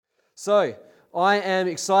So, I am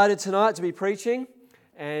excited tonight to be preaching,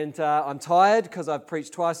 and I'm tired because I've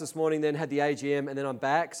preached twice this morning, then had the AGM, and then I'm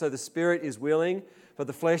back. So the spirit is willing, but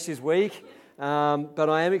the flesh is weak. But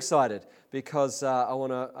I am excited because I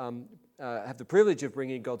want to have the privilege of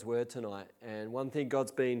bringing God's word tonight. And one thing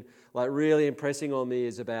God's been really impressing on me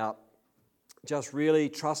is about just really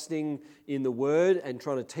trusting in the word and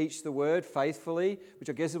trying to teach the word faithfully, which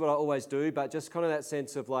I guess is what I always do, but just kind of that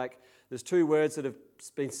sense of there's two words that have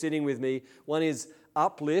been sitting with me. One is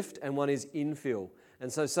uplift and one is infill.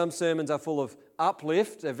 And so some sermons are full of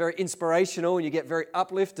uplift. They're very inspirational and you get very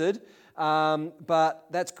uplifted. But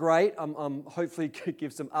that's great. I'm hopefully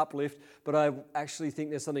give some uplift. But I actually think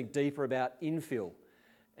there's something deeper about infill.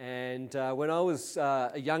 And when I was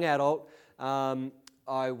a young adult,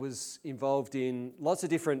 I was involved in lots of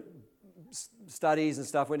different studies and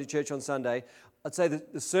stuff, went to church on Sunday. I'd say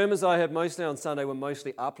the sermons I heard mostly on Sunday were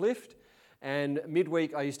mostly uplift. And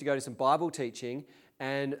midweek, I used to go to some Bible teaching,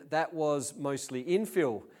 and that was mostly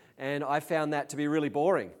infill. And I found that to be really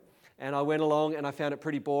boring. And I went along, and I found it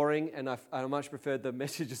pretty boring, and I much preferred the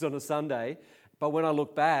messages on a Sunday. But when I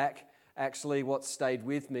look back, actually what stayed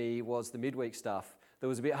with me was the midweek stuff. That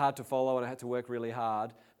was a bit hard to follow, and I had to work really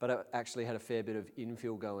hard, but it actually had a fair bit of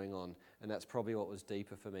infill going on, and that's probably what was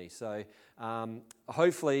deeper for me. So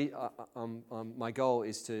hopefully, my goal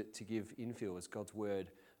is to give infill as God's word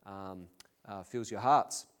fills your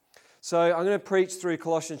hearts. So I'm going to preach through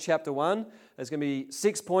Colossians chapter 1. There's going to be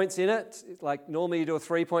 6 points in it. Like normally you do a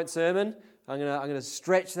 3-point sermon. I'm going to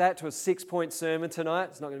stretch that to a 6-point sermon tonight.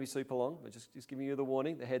 It's not going to be super long. I'm just giving you the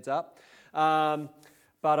warning, the heads up. But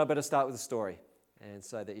I better start with a story, and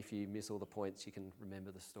so that if you miss all the points, you can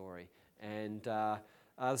remember the story. And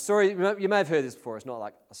the story, you may have heard this before. It's not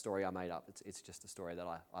like a story I made up. It's just a story that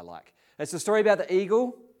I like. It's a story about the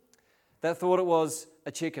eagle that thought it was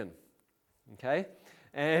a chicken. Okay?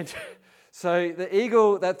 And so the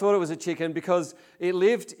eagle that thought it was a chicken because it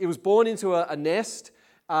was born into a nest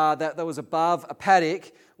that was above a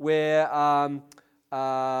paddock where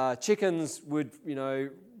chickens would,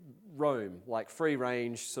 roam, like free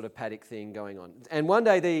range sort of paddock thing going on. And one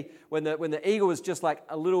day when the eagle was just like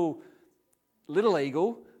a little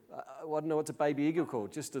eagle, I don't know what's a baby eagle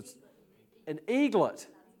called, just an eaglet.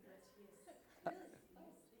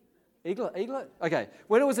 Eaglet? Okay.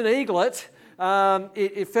 When it was an eaglet,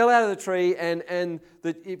 it fell out of the tree and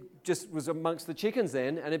it just was amongst the chickens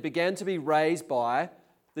then, and it began to be raised by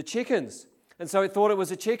the chickens. And so it thought it was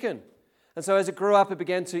a chicken. And so as it grew up, it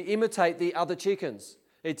began to imitate the other chickens.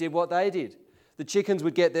 It did what they did. The chickens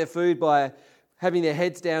would get their food by having their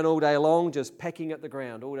heads down all day long, just pecking at the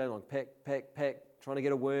ground all day long. Peck, peck, peck, trying to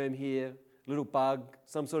get a worm here, little bug,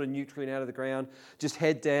 some sort of nutrient out of the ground, just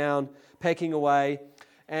head down, pecking away.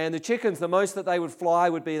 And the chickens, the most that they would fly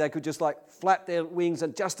would be they could just flap their wings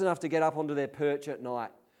and just enough to get up onto their perch at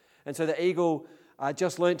night. And so the eagle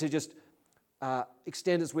just learnt to just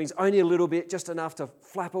extend its wings only a little bit, just enough to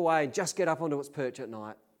flap away and just get up onto its perch at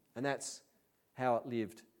night. And that's how it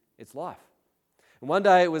lived its life. And one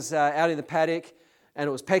day it was out in the paddock and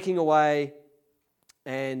it was pecking away,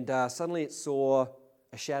 and suddenly it saw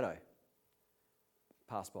a shadow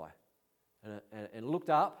pass by. And it looked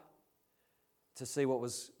up to see what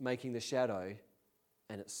was making the shadow,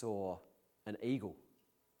 and it saw an eagle.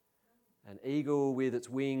 An eagle with its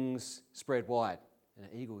wings spread wide. And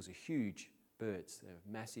an eagle is a huge bird. They're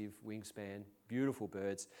massive wingspan, beautiful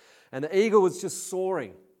birds. And the eagle was just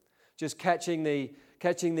soaring, just catching the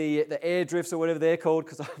air drifts or whatever they're called,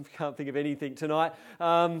 because I can't think of anything tonight.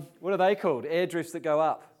 What are they called? Air drifts that go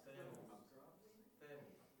up.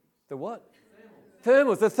 The what?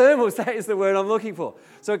 Thermals. The thermals, that is the word I'm looking for.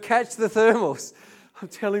 So catch the thermals. I'm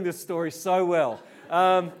telling this story so well.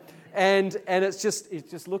 And it's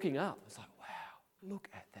just looking up. It's like, wow, look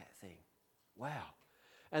at that thing. Wow.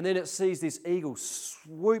 And then it sees this eagle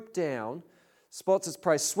swoop down, spots its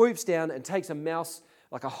prey, swoops down and takes a mouse,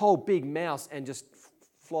 like a whole big mouse, and just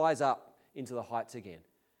flies up into the heights again.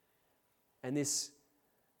 And this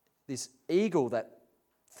eagle that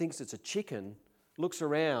thinks it's a chicken looks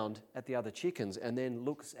around at the other chickens and then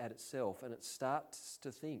looks at itself, and it starts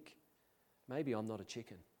to think, maybe I'm not a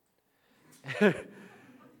chicken.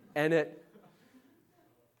 And it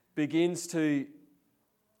begins to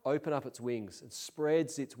open up its wings and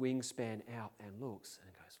spreads its wingspan out and looks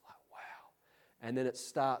and goes like, wow. And then it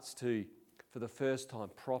starts to, for the first time,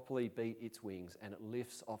 properly beat its wings, and it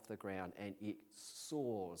lifts off the ground and it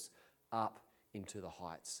soars up into the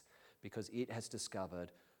heights because it has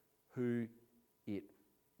discovered who it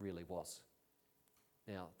really was.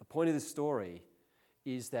 Now, the point of this story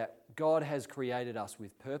is that God has created us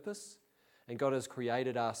with purpose, and God has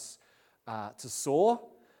created us to soar,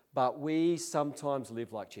 but we sometimes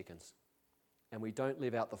live like chickens, and we don't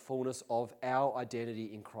live out the fullness of our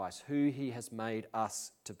identity in Christ, who He has made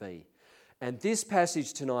us to be. And this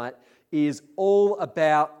passage tonight is all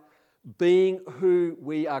about being who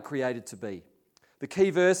we are created to be. The key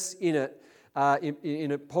verse in it,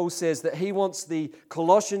 Paul says that he wants the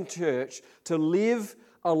Colossian church to live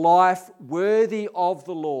a life worthy of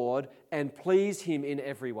the Lord and please Him in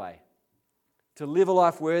every way. To live a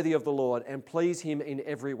life worthy of the Lord and please Him in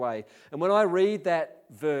every way. And when I read that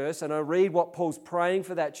verse and I read what Paul's praying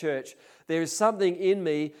for that church, there is something in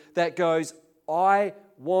me that goes, I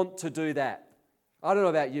want to do that. I don't know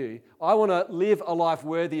about you. I want to live a life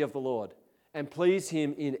worthy of the Lord and please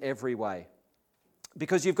Him in every way.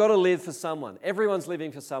 Because you've got to live for someone. Everyone's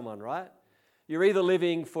living for someone, right? You're either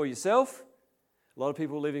living for yourself. A lot of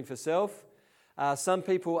people are living for self. Some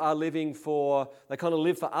people are living they kind of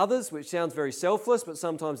live for others, which sounds very selfless, but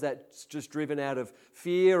sometimes that's just driven out of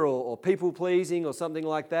fear or people-pleasing or something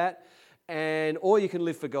like that. Or you can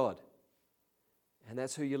live for God. And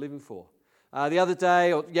that's who you're living for. The other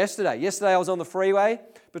day, or yesterday I was on the freeway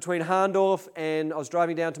between Harndorf and I was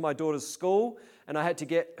driving down to my daughter's school, and I had to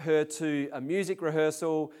get her to a music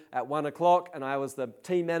rehearsal at 1 o'clock, and I was the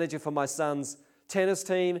team manager for my son's tennis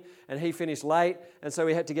team, and he finished late, and so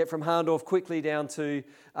we had to get from Harndorf quickly down to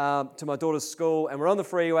my daughter's school, and we're on the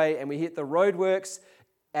freeway, and we hit the roadworks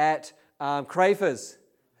at Crafers.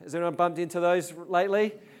 Has anyone bumped into those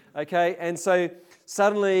lately? Okay, and so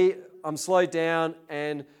suddenly I'm slowed down,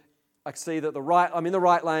 and I see that I'm in the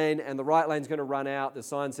right lane, and the right lane's going to run out. The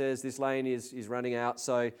sign says this lane is running out.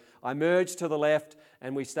 So I merge to the left,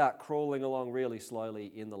 and we start crawling along really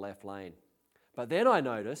slowly in the left lane. But then I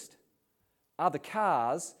noticed other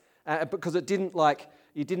cars, because it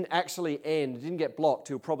didn't actually end, it didn't get blocked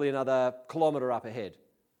till probably another kilometre up ahead.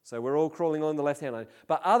 So we're all crawling along the left-hand lane.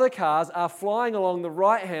 But other cars are flying along the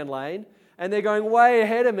right-hand lane, and they're going way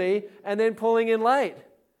ahead of me and then pulling in late.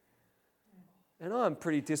 And I'm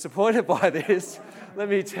pretty disappointed by this, let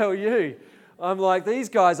me tell you. I'm like, these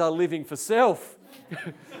guys are living for self.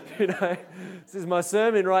 This is my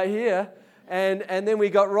sermon right here. And then we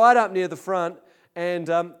got right up near the front, and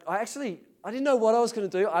I didn't know what I was going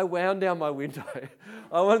to do. I wound down my window.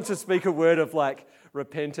 I wanted to speak a word of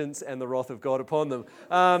repentance and the wrath of God upon them.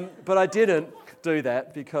 But I didn't do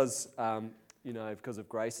that because of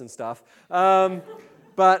grace and stuff.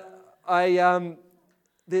 But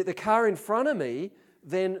the car in front of me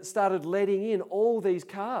then started letting in all these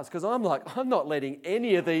cars, because I'm like, I'm not letting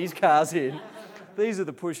any of these cars in. These are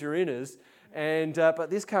the pusher-inners. But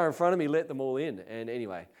this car in front of me let them all in. And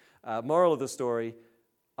anyway, moral of the story,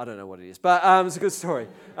 I don't know what it is, but it's a good story.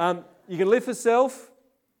 You can live for self,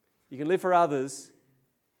 you can live for others,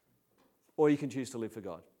 or you can choose to live for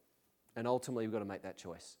God. And ultimately, you've got to make that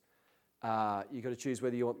choice. You've got to choose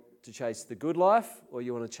whether you want to chase the good life or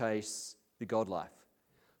you want to chase the God life.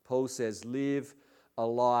 Paul says, live a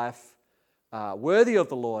life worthy of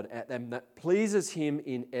the Lord and that pleases Him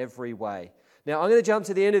in every way. Now, I'm going to jump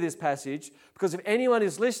to the end of this passage, because if anyone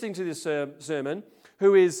is listening to this sermon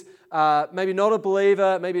who is maybe not a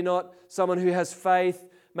believer, maybe not someone who has faith,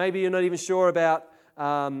 maybe you're not even sure about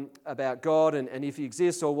God and if He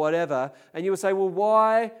exists or whatever, and you will say, well,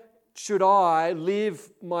 why should I live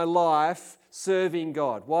my life serving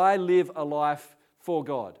God? Why live a life for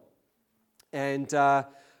God? And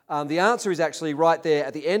the answer is actually right there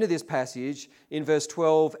at the end of this passage in verse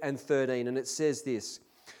 12 and 13, and it says this,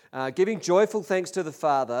 giving joyful thanks to the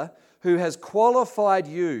Father who has qualified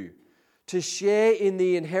you to share in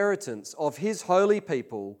the inheritance of His holy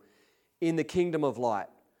people in the kingdom of light.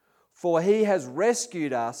 For He has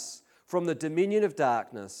rescued us from the dominion of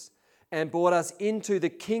darkness and brought us into the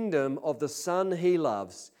kingdom of the Son He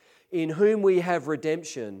loves, in whom we have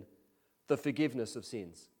redemption, the forgiveness of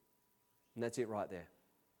sins. And that's it right there.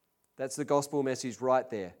 That's the gospel message right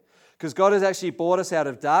there. Because God has actually brought us out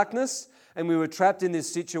of darkness, and we were trapped in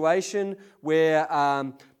this situation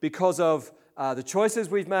where because of the choices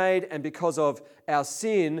we've made and because of our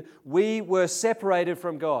sin, we were separated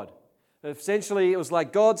from God. Essentially, it was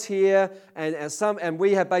like God's here, and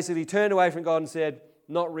we have basically turned away from God and said,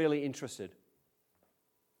 not really interested.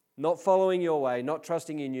 Not following your way, not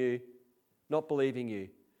trusting in you, not believing you.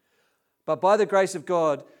 But by the grace of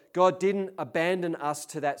God, God didn't abandon us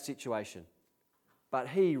to that situation, but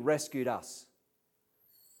He rescued us.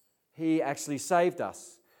 He actually saved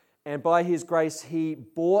us. And by His grace, He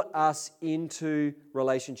brought us into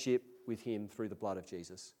relationship with Him through the blood of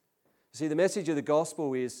Jesus. See, the message of the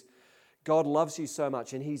gospel is God loves you so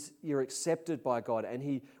much, and you're accepted by God, and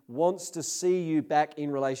He wants to see you back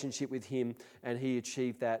in relationship with Him, and He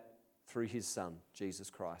achieved that through His Son, Jesus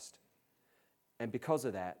Christ. And because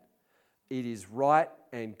of that, it is right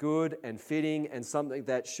and good and fitting and something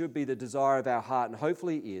that should be the desire of our heart, and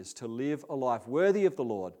hopefully is, to live a life worthy of the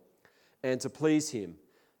Lord and to please Him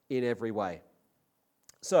in every way.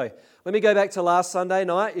 So, let me go back to last Sunday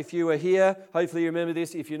night. If you were here, hopefully you remember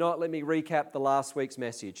this. If you're not, let me recap the last week's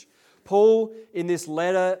message. Paul, in this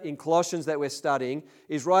letter in Colossians that we're studying,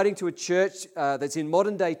 is writing to a church that's in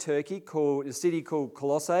modern-day Turkey, a city called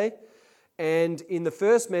Colossae. And in the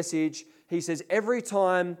first message, he says, every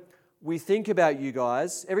time I think about you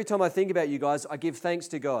guys, I give thanks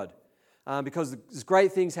to God because there's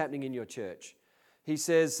great things happening in your church. He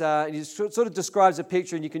says, he sort of describes a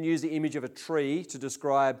picture, and you can use the image of a tree to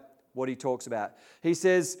describe what he talks about. He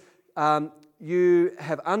says, you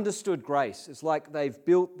have understood grace. It's like they've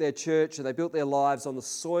built their church and they built their lives on the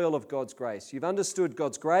soil of God's grace. You've understood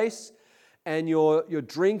God's grace, and you're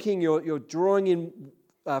drinking, you're drawing in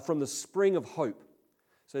from the spring of hope.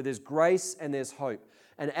 So there's grace and there's hope.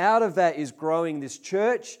 And out of that is growing this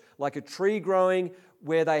church, like a tree growing,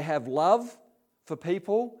 where they have love for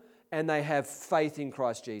people and they have faith in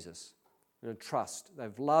Christ Jesus. Trust. They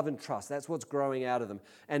have love and trust. That's what's growing out of them.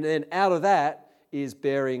 And then out of that is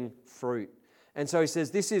bearing fruit. And so he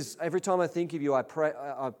says, this is, every time I think of you, I pray,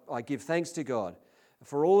 I give thanks to God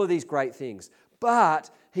for all of these great things. But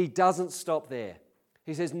he doesn't stop there.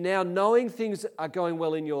 He says, now knowing things are going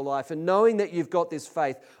well in your life and knowing that you've got this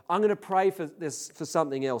faith, I'm going to pray for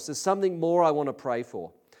something else. There's something more I want to pray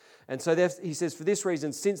for. And so he says, for this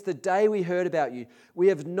reason, since the day we heard about you, we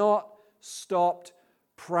have not stopped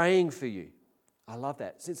praying for you. I love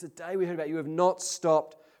that. Since the day we heard about you, we have not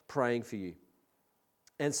stopped praying for you.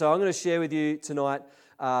 And so I'm going to share with you tonight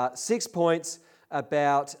 6 points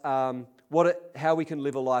about how we can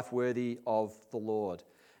live a life worthy of the Lord.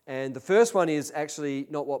 And the first one is actually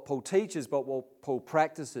not what Paul teaches, but what Paul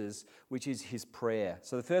practices, which is his prayer.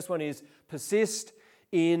 So the first one is persist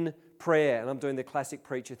in prayer. And I'm doing the classic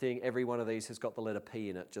preacher thing. Every one of these has got the letter P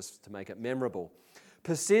in it just to make it memorable.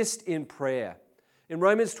 Persist in prayer. In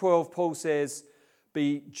Romans 12, Paul says,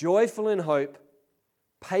 be joyful in hope,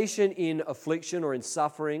 patient in affliction or in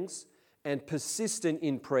sufferings, and persistent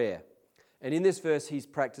in prayer. And in this verse, he's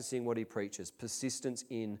practicing what he preaches, persistence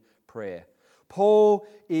in prayer. Paul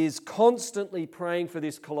is constantly praying for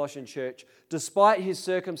this Colossian church, despite his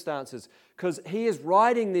circumstances, because he is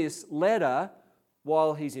writing this letter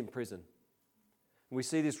while he's in prison. And we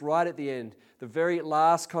see this right at the end. The very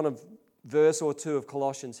last kind of verse or two of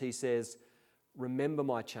Colossians, he says, remember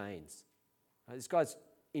my chains. This guy's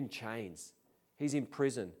in chains. He's in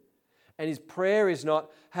prison. And his prayer is not,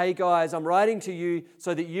 hey guys, I'm writing to you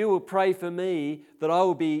so that you will pray for me that I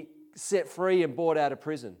will be set free and brought out of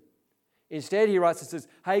prison. Instead, he writes and says,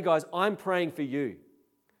 hey guys, I'm praying for you.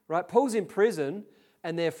 Right? Paul's in prison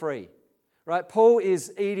and they're free. Right? Paul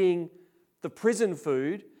is eating the prison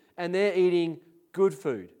food and they're eating good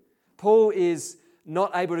food. Paul is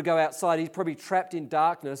not able to go outside. He's probably trapped in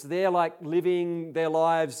darkness. They're like living their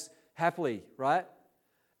lives happily, right?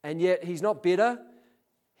 And yet he's not bitter.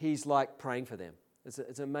 He's like praying for them. It's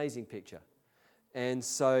an amazing picture. And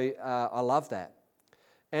so I love that.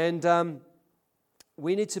 And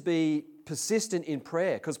we need to be persistent in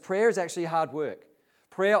prayer, because prayer is actually hard work.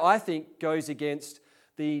 Prayer, I think, goes against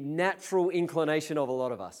the natural inclination of a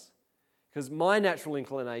lot of us. Because my natural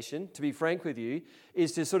inclination, to be frank with you,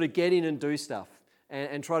 is to sort of get in and do stuff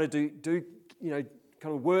and try to do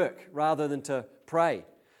kind of work rather than to pray.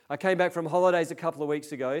 I came back from holidays a couple of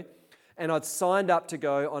weeks ago, and I'd signed up to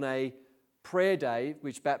go on a prayer day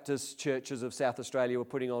which Baptist churches of South Australia were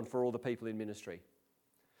putting on for all the people in ministry.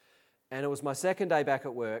 And it was my second day back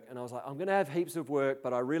at work, and I was like, I'm going to have heaps of work,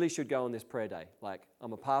 but I really should go on this prayer day. Like,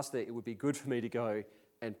 I'm a pastor, it would be good for me to go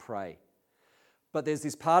and pray. But there's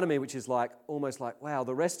this part of me which is like, almost like, wow,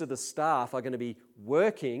 the rest of the staff are going to be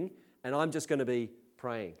working, and I'm just going to be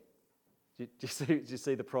praying. Do you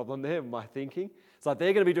see the problem there, my thinking? It's like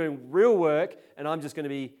they're going to be doing real work, and I'm just going to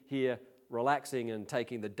be here relaxing and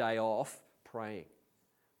taking the day off praying.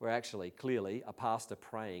 Where actually, clearly, a pastor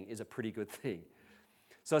praying is a pretty good thing.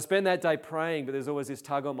 So I spend that day praying, but there's always this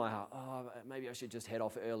tug on my heart. Oh, maybe I should just head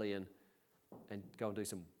off early and go and do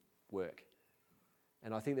some work.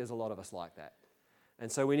 And I think there's a lot of us like that.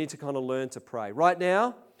 And so we need to kind of learn to pray. Right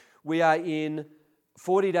now, we are in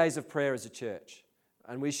 40 days of prayer as a church.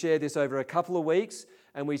 And we shared this over a couple of weeks.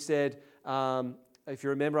 And we said, if you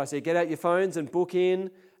remember, I said, get out your phones and book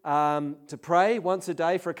in to pray once a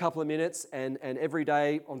day for a couple of minutes. And every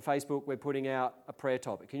day on Facebook, we're putting out a prayer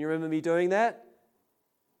topic. Can you remember me doing that?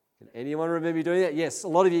 Can anyone remember me doing that? Yes, a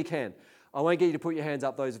lot of you can. I won't get you to put your hands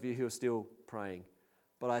up, those of you who are still praying.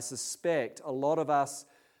 But I suspect a lot of us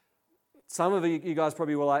Some of you guys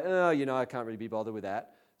probably were like, oh, I can't really be bothered with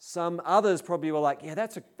that. Some others probably were like, yeah,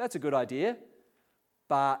 that's a good idea.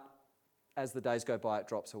 But as the days go by, it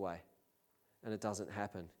drops away and it doesn't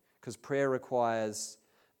happen. Because prayer requires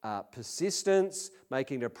persistence,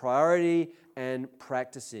 making it a priority, and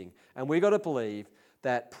practicing. And we've got to believe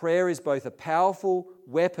that prayer is both a powerful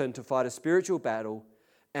weapon to fight a spiritual battle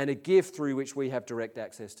and a gift through which we have direct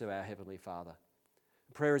access to our Heavenly Father.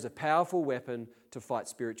 Prayer is a powerful weapon to fight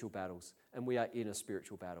spiritual battles, and we are in a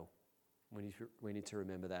spiritual battle. We need to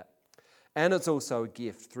remember that. And it's also a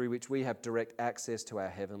gift through which we have direct access to our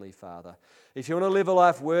Heavenly Father. If you want to live a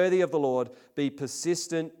life worthy of the Lord, be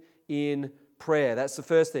persistent in prayer. That's the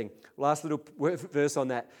first thing. Last little verse on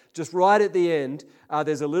that. Just right at the end,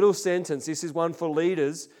 there's a little sentence. This is one for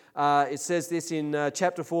leaders. It says this in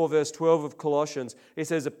chapter 4, verse 12 of Colossians. It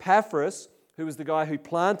says, Epaphras, who was the guy who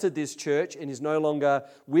planted this church and is no longer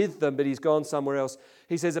with them, but he's gone somewhere else.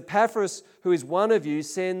 He says, Epaphras, who is one of you,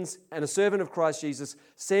 sends, and a servant of Christ Jesus,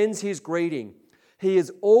 sends his greeting. He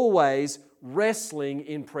is always wrestling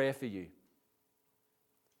in prayer for you.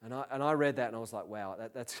 And I read that and I was like, wow,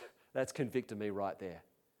 that's convicted me right there.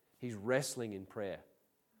 He's wrestling in prayer.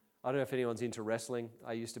 I don't know if anyone's into wrestling.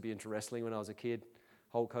 I used to be into wrestling when I was a kid.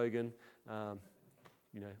 Hulk Hogan,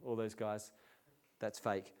 all those guys. That's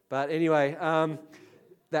fake. But anyway,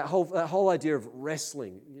 that whole idea of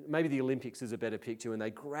wrestling, maybe the Olympics is a better picture, when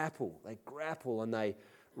they grapple and they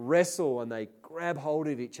wrestle and they grab hold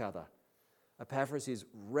of each other. Epaphras is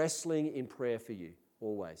wrestling in prayer for you,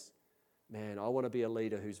 always. Man, I want to be a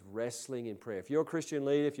leader who's wrestling in prayer. If you're a Christian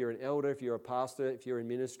leader, if you're an elder, if you're a pastor, if you're in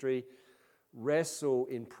ministry, wrestle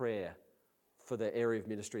in prayer for the area of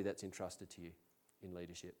ministry that's entrusted to you in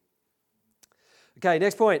leadership. Okay,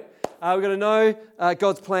 next point. We're going to know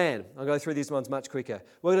God's plan. I'll go through these ones much quicker.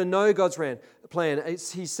 We're going to know God's plan.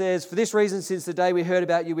 He says, for this reason, since the day we heard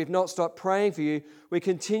about you, we've not stopped praying for you. We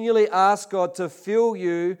continually ask God to fill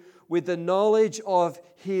you with the knowledge of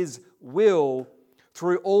His will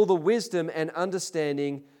through all the wisdom and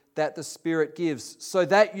understanding that the Spirit gives, so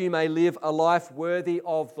that you may live a life worthy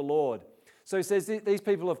of the Lord. So he says these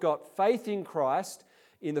people have got faith in Christ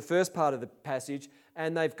in the first part of the passage,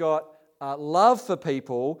 and they've got love for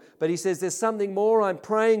people, but he says there's something more I'm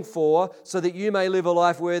praying for so that you may live a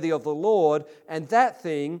life worthy of the Lord, and that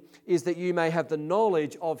thing is that you may have the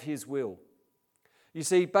knowledge of His will. You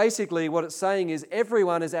see, basically what it's saying is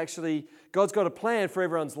God's got a plan for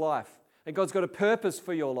everyone's life, and God's got a purpose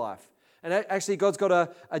for your life. And actually God's got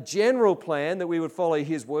a general plan that we would follow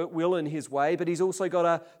His will and His way, but He's also got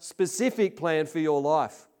a specific plan for your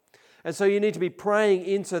life. And so you need to be praying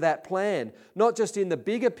into that plan, not just in the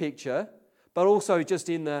bigger picture, but also just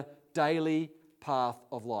in the daily path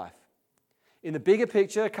of life. In the bigger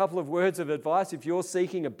picture, a couple of words of advice. If you're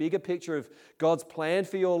seeking a bigger picture of God's plan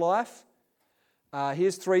for your life,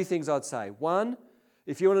 here's 3 things I'd say. 1,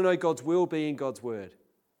 if you want to know God's will, be in God's Word.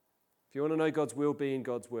 If you want to know God's will, be in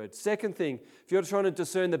God's Word. Second thing, if you're trying to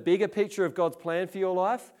discern the bigger picture of God's plan for your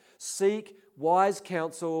life, seek wise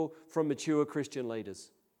counsel from mature Christian leaders.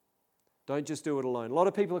 Don't just do it alone. A lot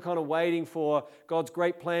of people are kind of waiting for God's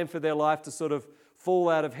great plan for their life to sort of fall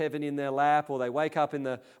out of heaven in their lap, or they wake up in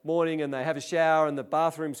the morning and they have a shower and the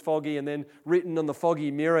bathroom's foggy, and then written on the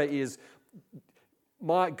foggy mirror is,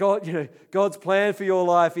 "My God, God's plan for your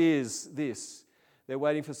life is this." They're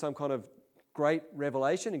waiting for some kind of great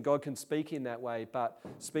revelation, and God can speak in that way, but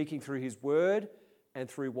speaking through His Word and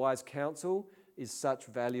through wise counsel is such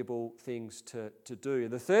valuable things to do.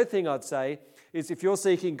 And the third thing I'd say is, if you're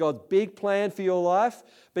seeking God's big plan for your life,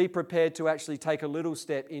 be prepared to actually take a little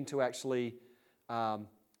step into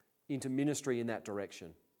ministry in that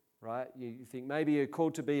direction, right? You think maybe you're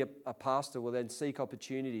called to be a pastor, well then seek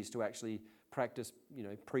opportunities to actually practice,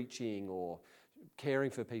 preaching or caring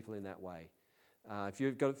for people in that way. If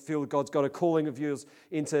you feel God's got a calling of yours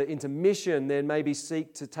into mission, then maybe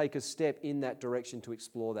seek to take a step in that direction to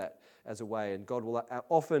explore that as a way. And God will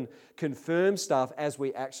often confirm stuff as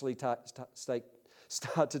we actually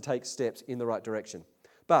start to take steps in the right direction.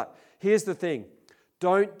 But here's the thing.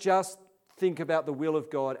 Don't just think about the will of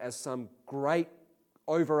God as some great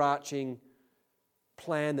overarching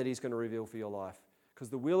plan that He's going to reveal for your life. Because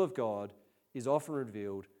the will of God is often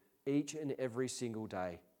revealed each and every single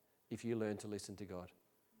day if you learn to listen to God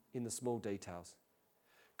in the small details.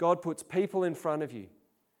 God puts people in front of you,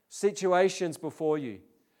 situations before you,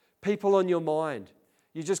 people on your mind.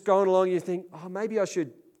 You're just going along and you think, maybe I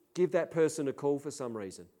should give that person a call for some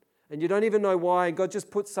reason. And you don't even know why, and God just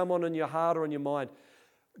puts someone on your heart or on your mind.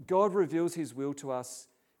 God reveals His will to us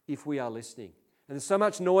if we are listening. And there's so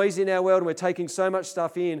much noise in our world and we're taking so much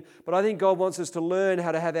stuff in. But I think God wants us to learn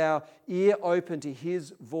how to have our ear open to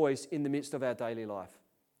His voice in the midst of our daily life.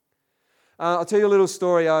 I'll tell you a little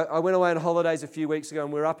story. I went away on holidays a few weeks ago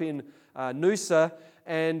and we were up in Noosa,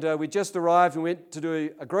 and we just arrived and went to do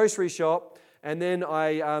a grocery shop. And then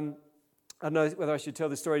I don't know whether I should tell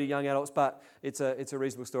this story to young adults, but it's a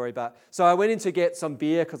reasonable story. So I went in to get some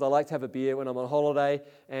beer because I like to have a beer when I'm on holiday,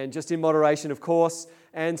 and just in moderation, of course.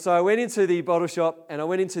 And so I went into the bottle shop and I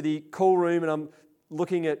went into the cool room and I'm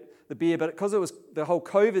looking at the beer, but because it was the whole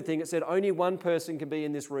COVID thing, it said only one person can be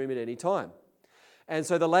in this room at any time. And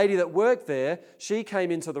so the lady that worked there, she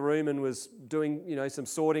came into the room and was doing, some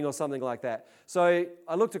sorting or something like that. So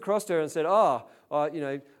I looked across to her and said, I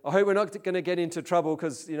hope we're not going to get into trouble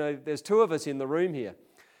because, there's two of us in the room here.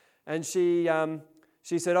 And she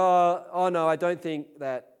said, oh no, I don't think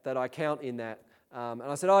that I count in that. And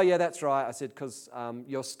I said, oh yeah, that's right. I said, because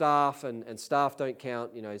your staff and staff don't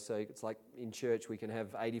count, so it's like in church we can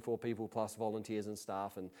have 84 people plus volunteers and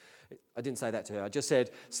staff. And I didn't say that to her. I just said,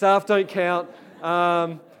 staff don't count.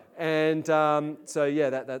 So yeah,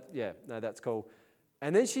 that's cool.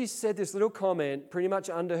 And then she said this little comment pretty much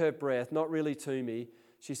under her breath, not really to me.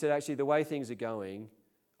 She said, actually, the way things are going,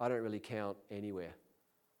 I don't really count anywhere.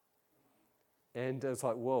 And it's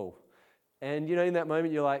like, whoa. And in that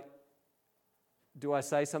moment you're like, do I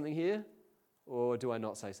say something here or do I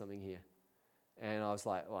not say something here? And I was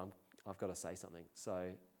like, well, I've got to say something. So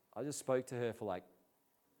I just spoke to her for like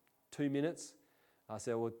 2 minutes. I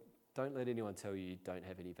said, well, don't let anyone tell you don't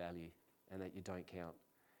have any value and that you don't count.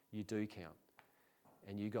 You do count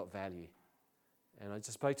and you got value. And I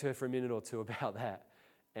just spoke to her for a minute or two about that.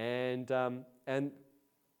 And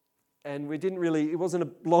we didn't really, it wasn't a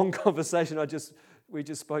long conversation. We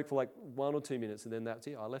just spoke for like 1 or 2 minutes and then that's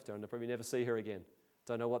it. I left her and I'll probably never see her again.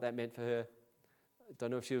 Don't know what that meant for her.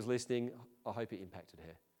 Don't know if she was listening. I hope it impacted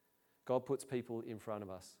her. God puts people in front of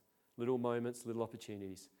us. Little moments, little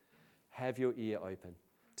opportunities. Have your ear open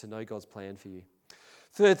to know God's plan for you.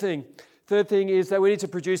 Third thing is that we need to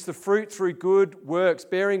produce the fruit through good works.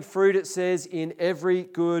 Bearing fruit, it says, in every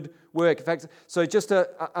good work. In fact, so just to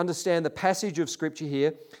understand the passage of Scripture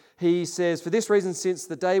here, he says, for this reason, since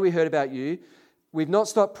the day we heard about you, we've not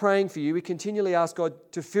stopped praying for you. We continually ask God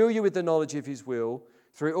to fill you with the knowledge of His will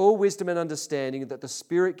through all wisdom and understanding that the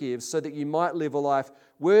Spirit gives, so that you might live a life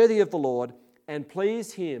worthy of the Lord and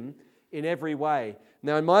please Him in every way.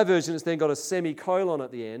 Now, in my version, it's then got a semicolon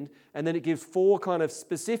at the end, and then it gives 4 kind of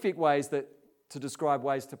specific ways to describe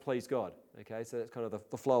ways to please God. Okay, so that's kind of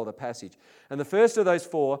the flow of the passage. And the first of those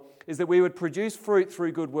 4 is that we would produce fruit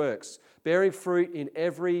through good works, bearing fruit in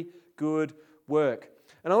every good work.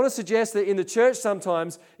 And I want to suggest that in the church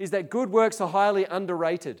sometimes is that good works are highly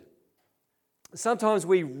underrated. Sometimes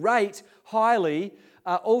we rate highly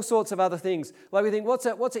all sorts of other things. Like we think, what's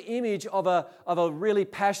an image of a really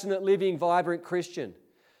passionate, living, vibrant Christian?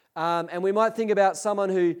 And we might think about someone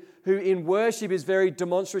who in worship is very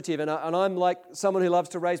demonstrative. And I'm like someone who loves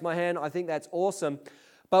to raise my hand. I think that's awesome.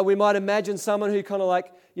 But we might imagine someone who kind of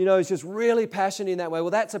like, is just really passionate in that way.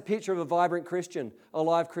 Well, that's a picture of a vibrant Christian, a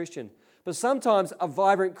live Christian. But sometimes a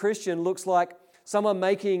vibrant Christian looks like someone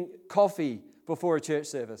making coffee before a church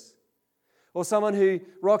service. Or someone who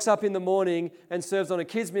rocks up in the morning and serves on a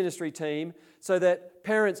kids ministry team so that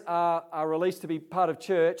parents are released to be part of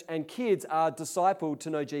church and kids are discipled to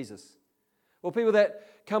know Jesus. Or people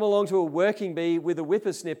that come along to a working bee with a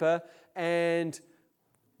whippersnipper and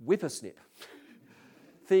whippersnip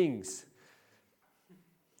things.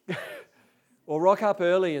 Or rock up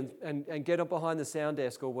early and get up behind the sound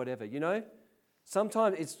desk or whatever,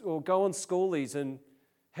 Sometimes or go on schoolies and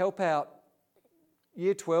help out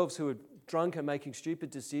year 12s who are drunk and making stupid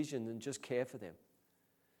decisions and just care for them.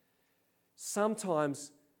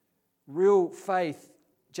 Sometimes real faith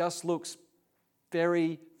just looks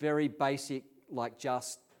very, very basic, like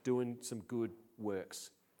just doing some good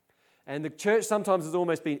works. And the church sometimes has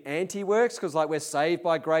almost been anti-works because like we're saved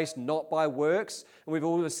by grace, not by works. And we've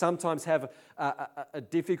always sometimes have a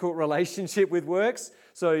difficult relationship with works.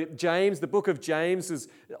 So James, the book of James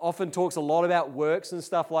often talks a lot about works and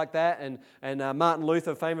stuff like that. And Martin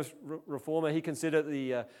Luther, famous reformer, he considered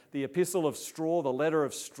the epistle of straw, the letter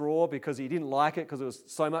of straw, because he didn't like it because it was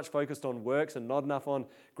so much focused on works and not enough on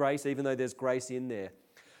grace, even though there's grace in there.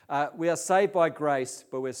 We are saved by grace,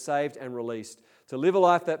 but we're saved and released to live a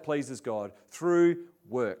life that pleases God through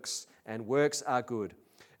works, and works are good.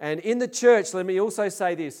 And in the church, let me also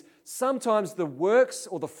say this, sometimes the works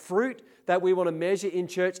or the fruit that we want to measure in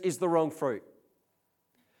church is the wrong fruit.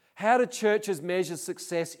 How do churches measure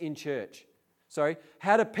success in church?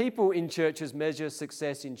 How do people in churches measure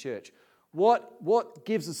success in church? What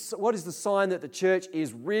gives us? What is the sign that the church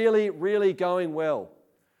is really, really going well?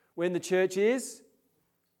 When the church is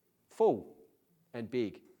full and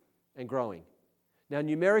big and growing. Now,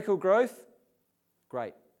 numerical growth,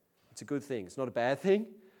 great. It's a good thing. It's not a bad thing.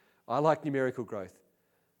 I like numerical growth.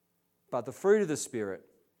 But the fruit of the Spirit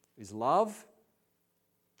is love,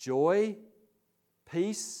 joy,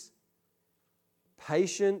 peace,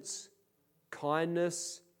 patience,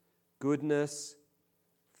 kindness, goodness,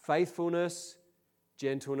 faithfulness,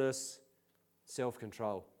 gentleness,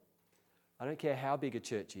 self-control. I don't care how big a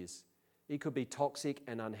church is. It could be toxic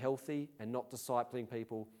and unhealthy and not discipling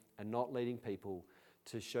people and not leading people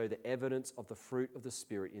to show the evidence of the fruit of the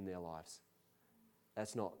Spirit in their lives.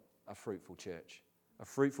 That's not a fruitful church. A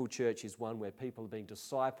fruitful church is one where people are being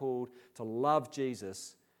discipled to love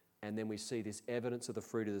Jesus, and then we see this evidence of the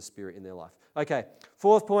fruit of the Spirit in their life. Okay,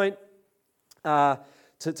 fourth point, to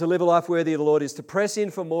live a life worthy of the Lord is to press in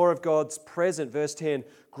for more of God's present. Verse 10,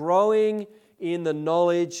 growing in the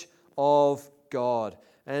knowledge of God.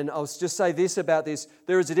 And I'll just say this about this.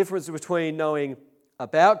 There is a difference between knowing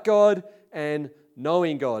about God and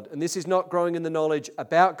knowing God. And this is not growing in the knowledge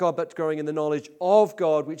about God, but growing in the knowledge of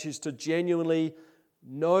God, which is to genuinely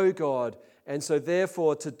know God. And so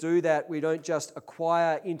therefore, to do that, we don't just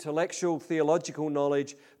acquire intellectual, theological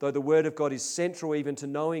knowledge, though the Word of God is central even to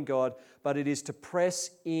knowing God, but it is to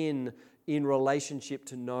press in relationship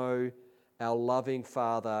to know our loving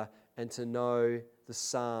Father and to know the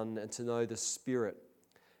Son and to know the Spirit.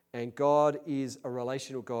 And God is a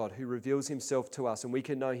relational God who reveals himself to us, and we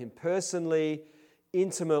can know him personally,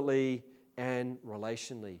 intimately, and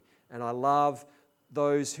relationally. And I love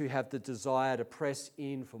those who have the desire to press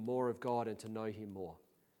in for more of God and to know him more.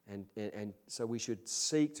 And so we should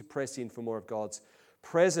seek to press in for more of God's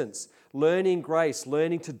presence, learning grace,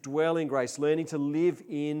 learning to dwell in grace, learning to live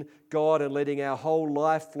in God and letting our whole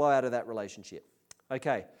life flow out of that relationship.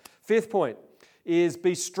 Okay, fifth point is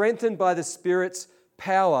be strengthened by the Spirit's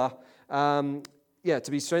power. To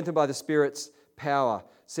be strengthened by the Spirit's power.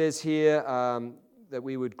 It says here that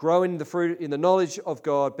we would grow in the fruit, in the knowledge of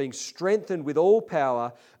God, being strengthened with all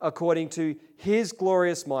power according to his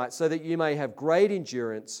glorious might, so that you may have great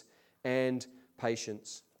endurance and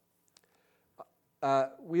patience.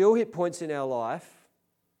 We all hit points in our life,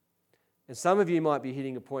 and some of you might be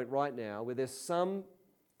hitting a point right now where there's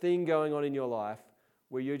something going on in your life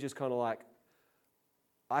where you're just kind of like,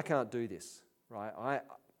 I can't do this, right?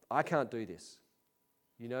 I can't do this.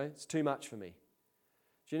 You know, it's too much for me.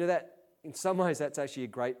 Do you know that in some ways that's actually a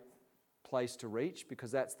great place to reach,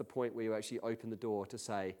 because that's the point where you actually open the door to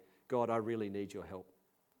say, God, I really need your help.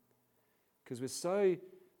 Because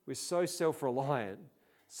we're so self-reliant,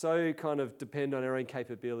 so kind of depend on our own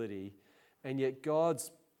capability, and yet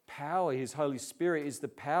God's power, his Holy Spirit, is the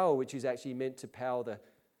power which is actually meant to power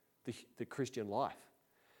the Christian life.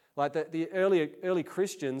 Like the early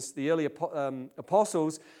Christians, the early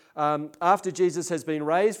apostles, after Jesus has been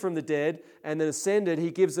raised from the dead and then ascended,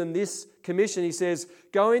 he gives them this commission. He says,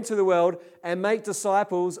 go into the world and make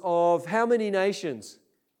disciples of how many nations?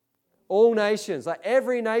 All nations, like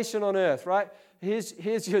every nation on earth, right?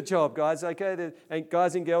 Here's your job, guys. Okay, and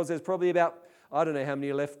guys and girls, there's probably about, I don't know how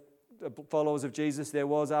many left followers of Jesus there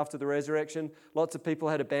was after the resurrection. Lots of people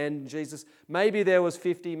had abandoned Jesus. Maybe there was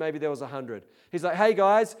 50, maybe there was 100. He's like, hey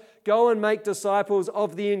guys, go and make disciples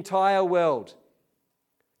of the entire world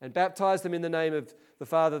and baptize them in the name of the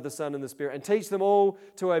Father, the Son, and the Spirit, and teach them all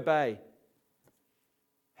to obey.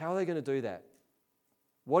 How are they going to do that?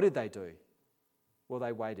 What did they do? Well,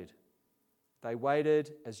 they waited. They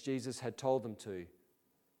waited as Jesus had told them to.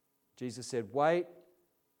 Jesus said, wait,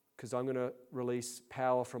 because I'm going to release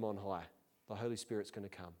power from on high. The Holy Spirit's going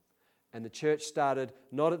to come. And the church started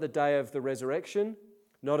not at the day of the resurrection,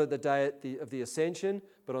 not at the day of the ascension,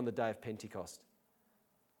 but on the day of Pentecost.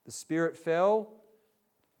 The Spirit fell,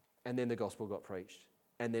 and then the gospel got preached,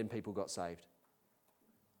 and then people got saved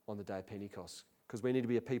on the day of Pentecost, because we need to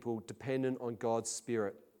be a people dependent on God's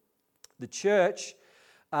Spirit. The church,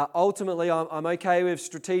 ultimately, I'm okay with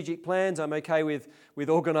strategic plans, I'm okay with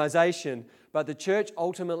organisation, but the church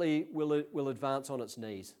ultimately will advance on its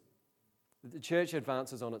knees. The church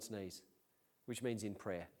advances on its knees, which means in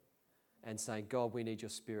prayer and saying, God, we need your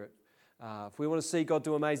Spirit. If we want to see God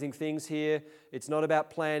do amazing things here, it's not about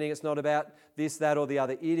planning, it's not about this, that, or the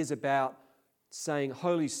other. It is about saying,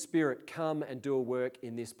 Holy Spirit, come and do a work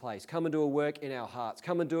in this place. Come and do a work in our hearts.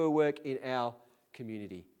 Come and do a work in our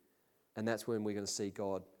community. And that's when we're going to see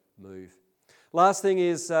God move. Last thing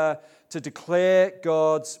is to declare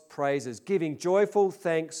God's praises, giving joyful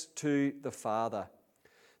thanks to the Father.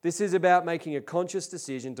 This is about making a conscious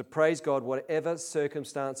decision to praise God whatever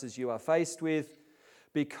circumstances you are faced with,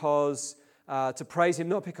 because to praise Him,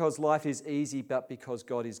 not because life is easy, but because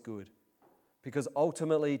God is good. Because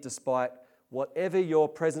ultimately, despite whatever your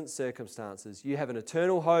present circumstances, you have an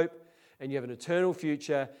eternal hope and you have an eternal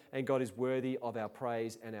future, and God is worthy of our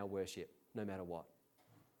praise and our worship, no matter what.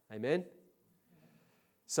 Amen?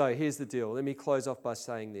 So here's the deal. Let me close off by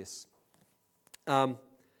saying this.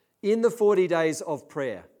 In the 40 days of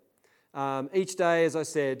prayer, each day, as I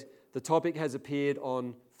said, the topic has appeared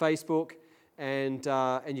on Facebook, and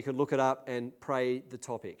you can look it up and pray the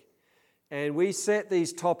topic. And we set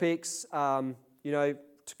these topics, a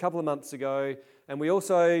couple of months ago, and we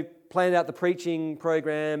also planned out the preaching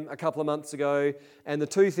program a couple of months ago, and the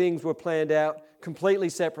two things were planned out completely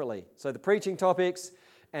separately. So the preaching topics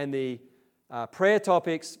and the prayer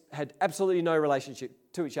topics had absolutely no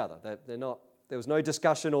relationship to each other. They're not. There was no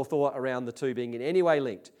discussion or thought around the two being in any way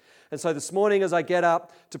linked. And so this morning, as I get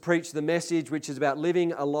up to preach the message, which is about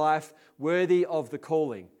living a life worthy of the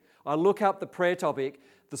calling, I look up the prayer topic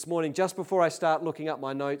this morning just before I start looking up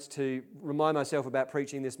my notes to remind myself about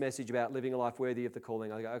preaching this message about living a life worthy of the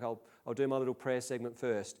calling. I go, okay, I'll do my little prayer segment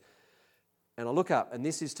first. And I look up, and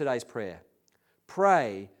this is today's prayer.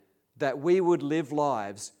 Pray that we would live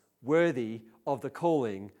lives worthy of the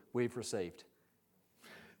calling we've received.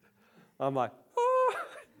 I'm like, oh.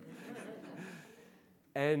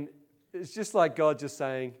 And it's just like God just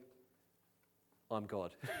saying, I'm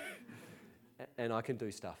God. And I can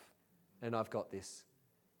do stuff. And I've got this.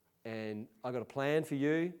 And I've got a plan for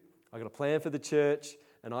you. I've got a plan for the church.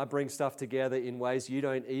 And I bring stuff together in ways you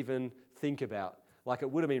don't even think about. Like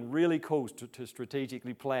it would have been really cool to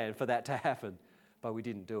strategically plan for that to happen. But we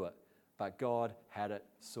didn't do it. But God had it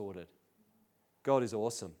sorted. God is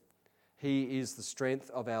awesome. He is the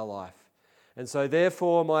strength of our life. And so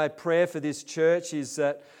therefore my prayer for this church is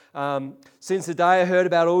that since the day I heard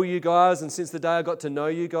about all you guys and since the day I got to know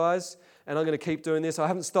you guys, and I'm going to keep doing this, I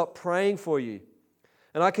haven't stopped praying for you.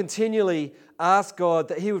 And I continually ask God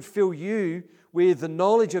that He would fill you with the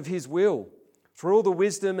knowledge of His will, for all the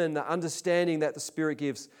wisdom and the understanding that the Spirit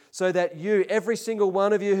gives, so that you, every single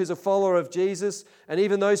one of you who's a follower of Jesus, and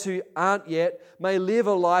even those who aren't yet, may live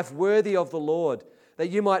a life worthy of the Lord, that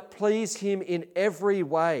you might please Him in every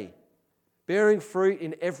way, bearing fruit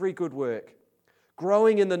in every good work,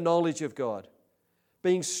 growing in the knowledge of God,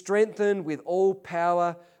 being strengthened with all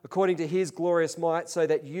power according to His glorious might, so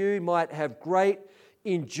that you might have great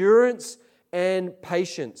endurance and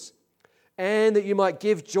patience, and that you might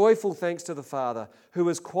give joyful thanks to the Father, who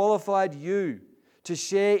has qualified you to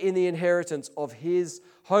share in the inheritance of His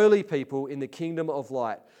holy people in the kingdom of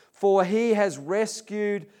light. For He has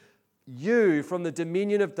rescued you from the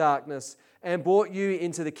dominion of darkness and brought you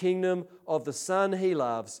into the kingdom of the Son He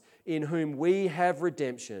loves, in whom we have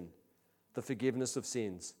redemption, the forgiveness of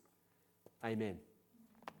sins. Amen.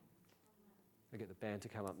 I'll get the band to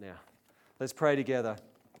come up now. Let's pray together.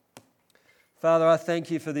 Father, I thank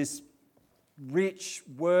You for this rich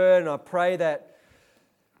word, and I pray that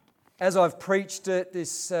as I've preached it,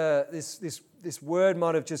 this word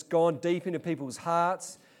might have just gone deep into people's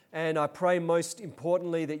hearts. And I pray most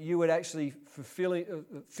importantly that You would actually fuel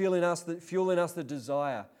in us the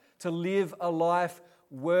desire to live a life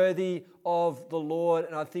worthy of the Lord.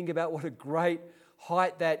 And I think about what a great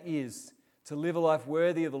height that is, to live a life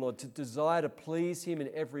worthy of the Lord, to desire to please Him in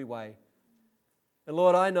every way. And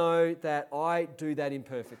Lord, I know that I do that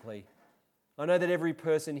imperfectly. I know that every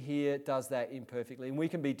person here does that imperfectly, and we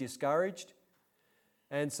can be discouraged.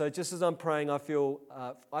 And so just as I'm praying, I feel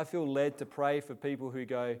led to pray for people who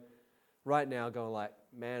go right now going like,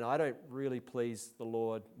 man, I don't really please the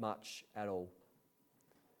Lord much at all.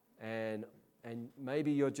 And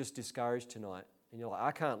maybe you're just discouraged tonight. And you're like,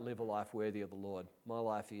 I can't live a life worthy of the Lord. My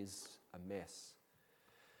life is a mess.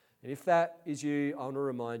 And if that is you, I want to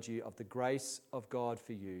remind you of the grace of God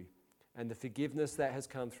for you and the forgiveness that has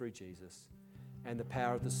come through Jesus and the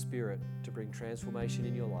power of the Spirit to bring transformation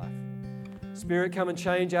in your life. Spirit, come and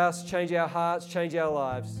change us, change our hearts, change our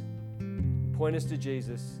lives. Point us to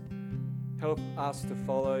Jesus. Help us to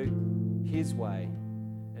follow His way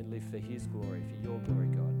and live for His glory, for Your glory,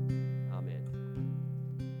 God. Amen.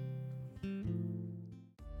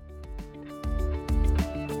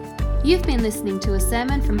 You've been listening to a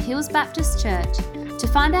sermon from Hills Baptist Church. To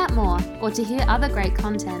find out more or to hear other great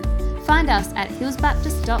content, find us at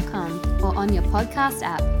hillsbaptist.com or on your podcast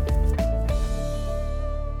app.